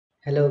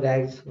Hello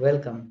guys,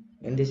 welcome.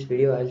 In this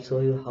video I'll show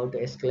you how to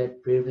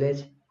escalate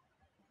privilege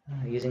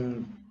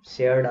using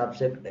shared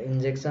object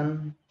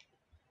injection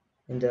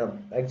in the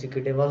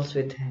executables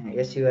with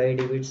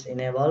SUID bits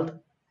enabled.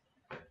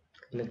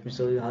 Let me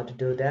show you how to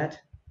do that.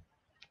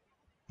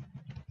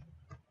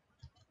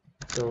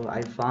 So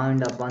I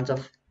found a bunch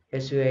of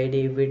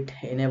SUID bit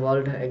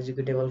enabled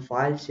executable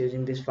files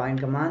using this find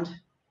command.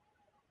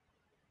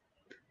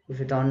 If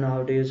you don't know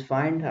how to use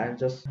find, I'll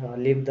just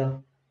leave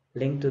the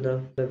link to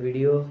the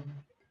video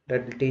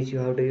that will teach you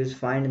how to use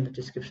find in the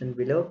description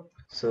below.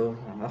 So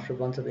after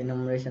bunch of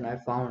enumeration, I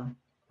found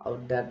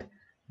out that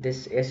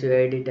this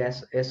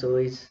SUID-SO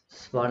is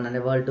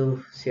vulnerable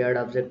to shared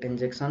object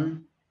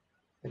injection.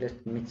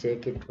 Let me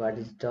check it what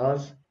it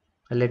does.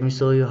 Let me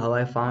show you how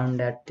I found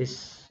that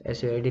this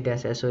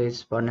SUID-SO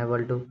is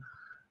vulnerable to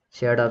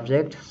shared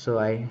object. So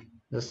I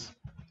just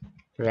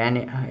ran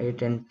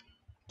it and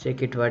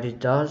check it what it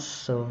does.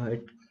 So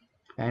it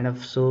kind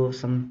of show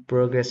some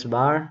progress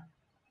bar.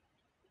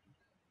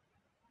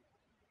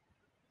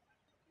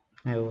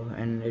 Oh,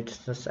 and it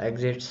just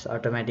exits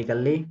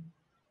automatically.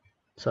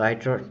 So I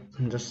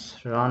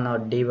just run a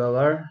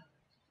debugger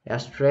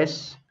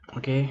stress.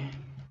 Okay,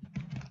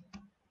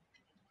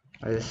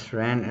 I just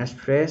ran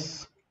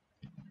stress,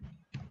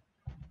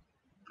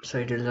 so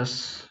it will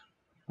just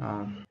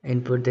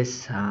input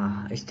this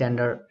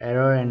standard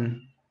error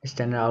and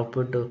standard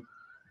output to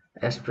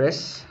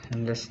stress,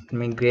 and just let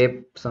me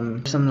grab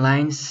some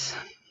lines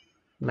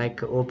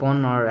like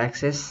open or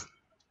access,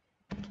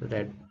 so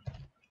that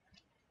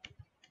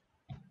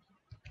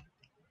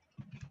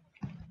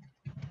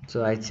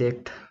I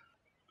checked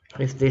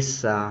if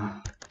this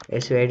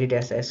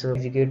SUID-SO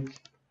execute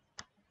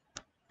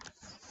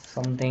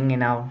something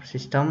in our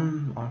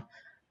system, or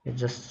it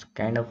just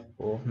kind of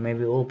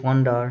maybe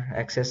opened or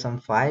access some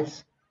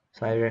files.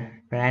 So I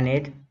ran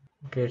it.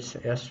 Okay, it's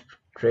a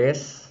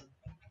trace.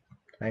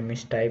 I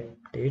mistyped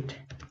it.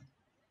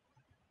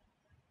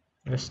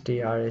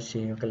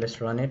 STRAC. Okay, let's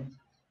run it.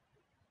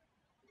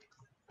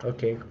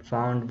 Okay,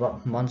 found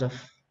bunch of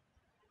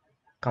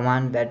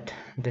command that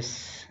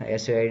this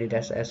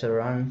SUID-SO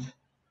runs.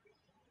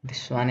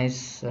 This one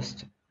is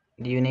just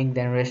unique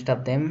than rest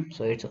of them,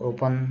 so it's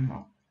open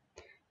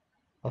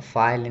a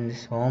file in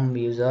this home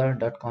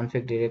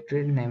user.config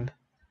directory named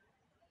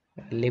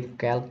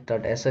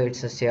libcalc.so.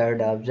 It's a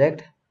shared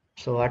object.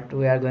 So what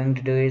we are going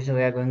to do is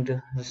we are going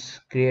to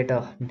create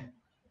a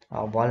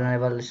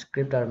vulnerable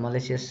script or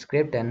malicious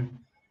script and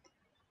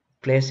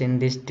place in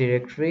this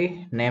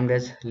directory named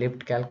as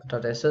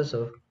libcalc.so.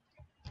 So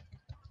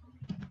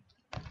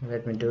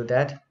let me do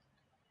that.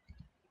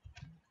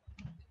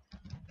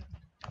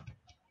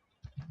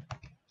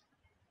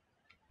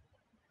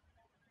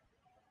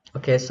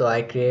 Okay, so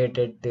I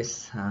created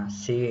this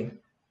C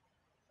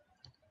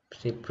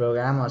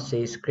program or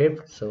C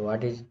script. So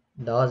what it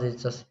does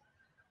is just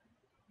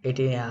it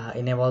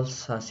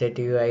enables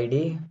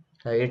setuid.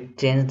 So it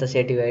changed the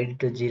setuid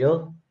to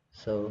 0.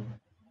 So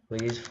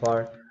we use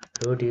for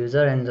root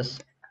user and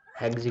just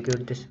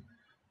execute this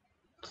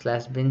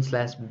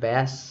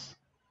 /bin/bash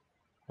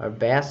or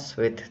bash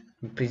with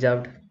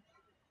preserved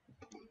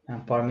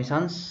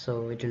permissions.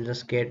 So it will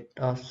just give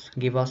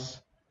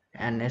us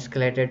an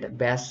escalated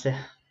bash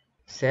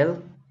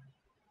shell.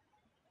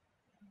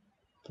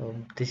 So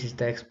this is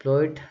the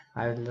exploit.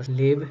 I will just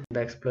leave the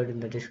exploit in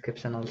the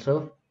description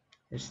also.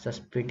 It's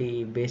just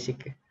pretty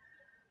basic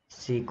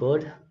C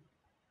code.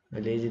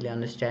 Will easily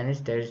understand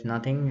it. There is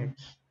nothing.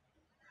 It's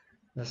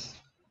just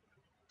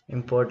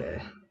import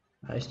a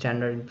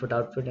standard input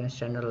output and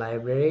standard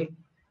library.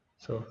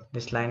 So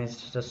this line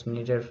is just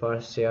needed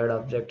for shared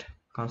object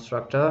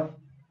constructor.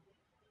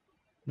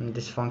 And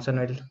this function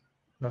will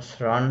just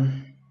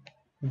run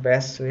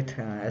best with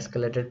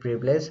escalated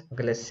privilege.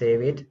 Okay, let's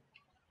save it.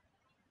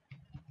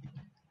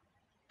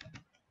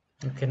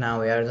 Okay, now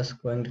we are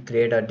just going to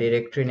create a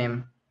directory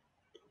name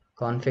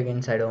config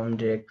inside home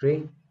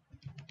directory.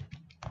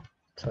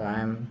 So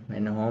I'm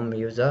in home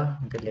user.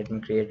 Okay, let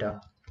me create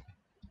a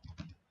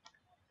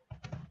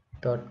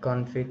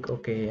 .config.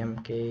 Okay,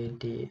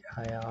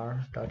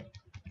 mkdir dot.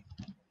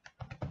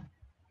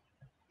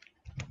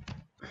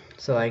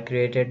 So I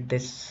created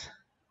this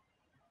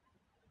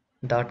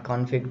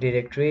 .config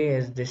directory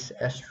as this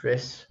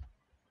asterisk,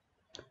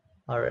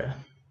 or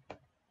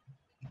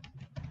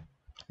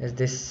is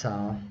this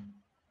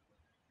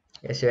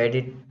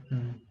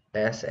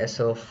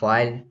SUID-SO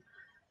file.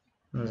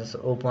 Just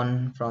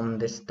open from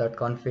this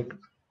 .config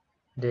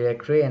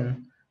directory,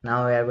 and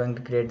now we are going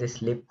to create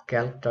this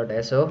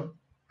libcalc.so.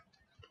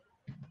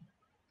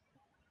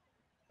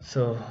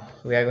 So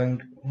we are going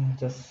to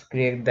just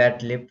create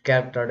that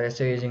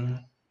libcalc.so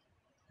using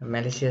a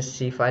malicious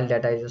C file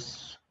that I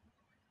just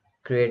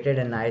created,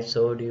 and I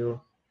showed you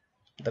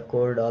the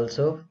code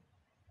also.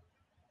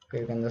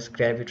 Okay, you can just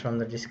grab it from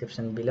the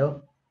description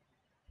below.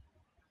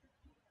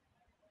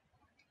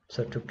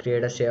 So to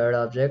create a shared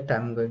object,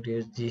 I'm going to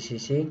use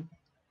gcc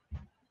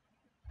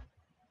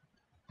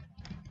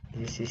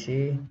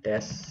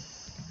dash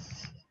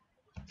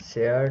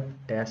shared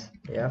dash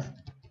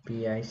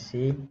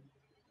fpic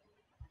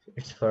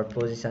it's for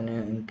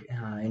positioning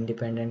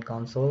independent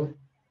console.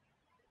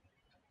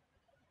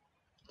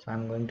 So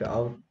I'm going to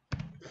out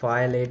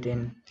file it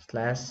in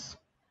slash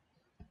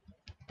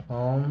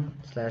home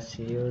slash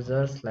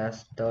user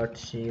slash dot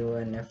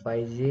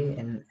config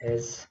and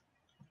as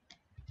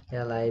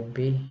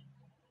libglc.so.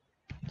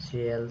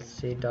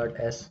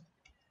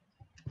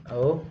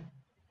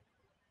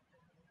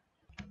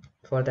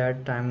 For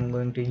that I'm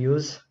going to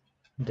use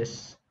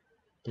this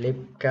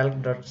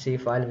libcalc.c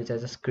file which I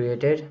just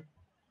created.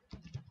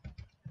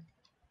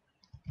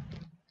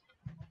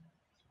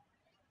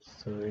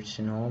 So it's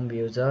in home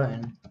user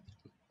and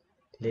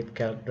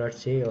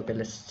libcalc.c. Okay,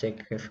 let's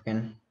check if we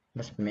can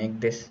just make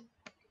this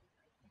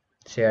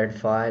shared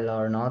file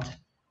or not.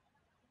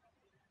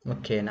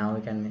 Okay, now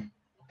we can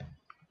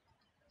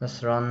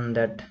just run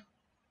that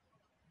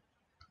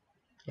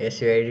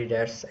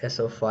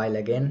SUID-so file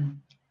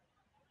again.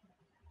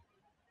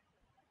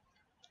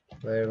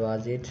 Where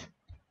was it?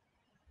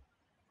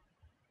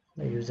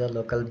 The user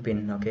local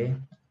bin. Okay,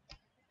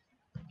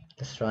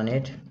 let's run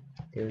it.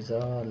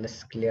 User,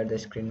 let's clear the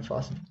screen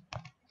first.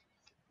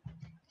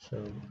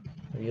 So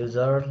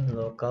user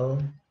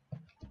local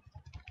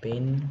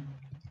bin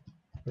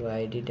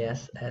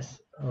uid-s.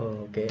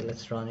 Oh, okay,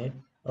 let's run it.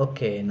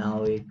 Okay,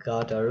 now we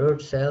got a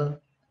root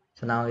cell.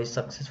 So now we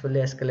successfully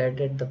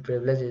escalated the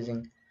privilege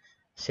using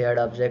shared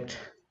object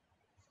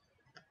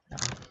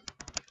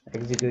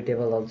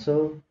executable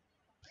also.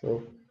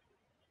 So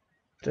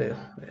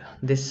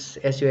this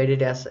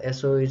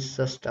SUID-so is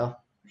just a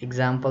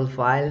example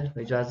file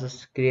which was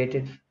just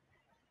created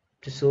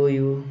to show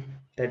you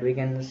that we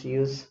can just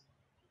use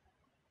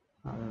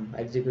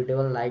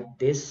executable like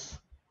this,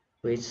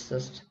 which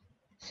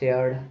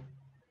shared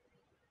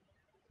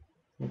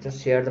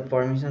just share the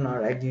permission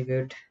or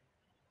execute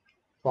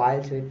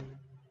files with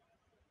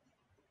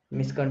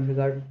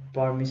misconfigured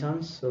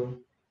permissions. So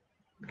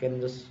you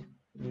can just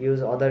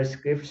use other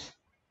scripts,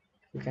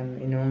 you can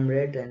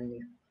enumerate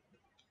and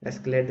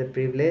escalate the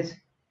privilege.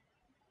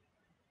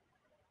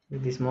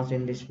 With this much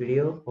in this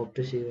video, hope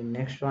to see you in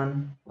next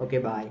one. Okay,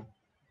 bye.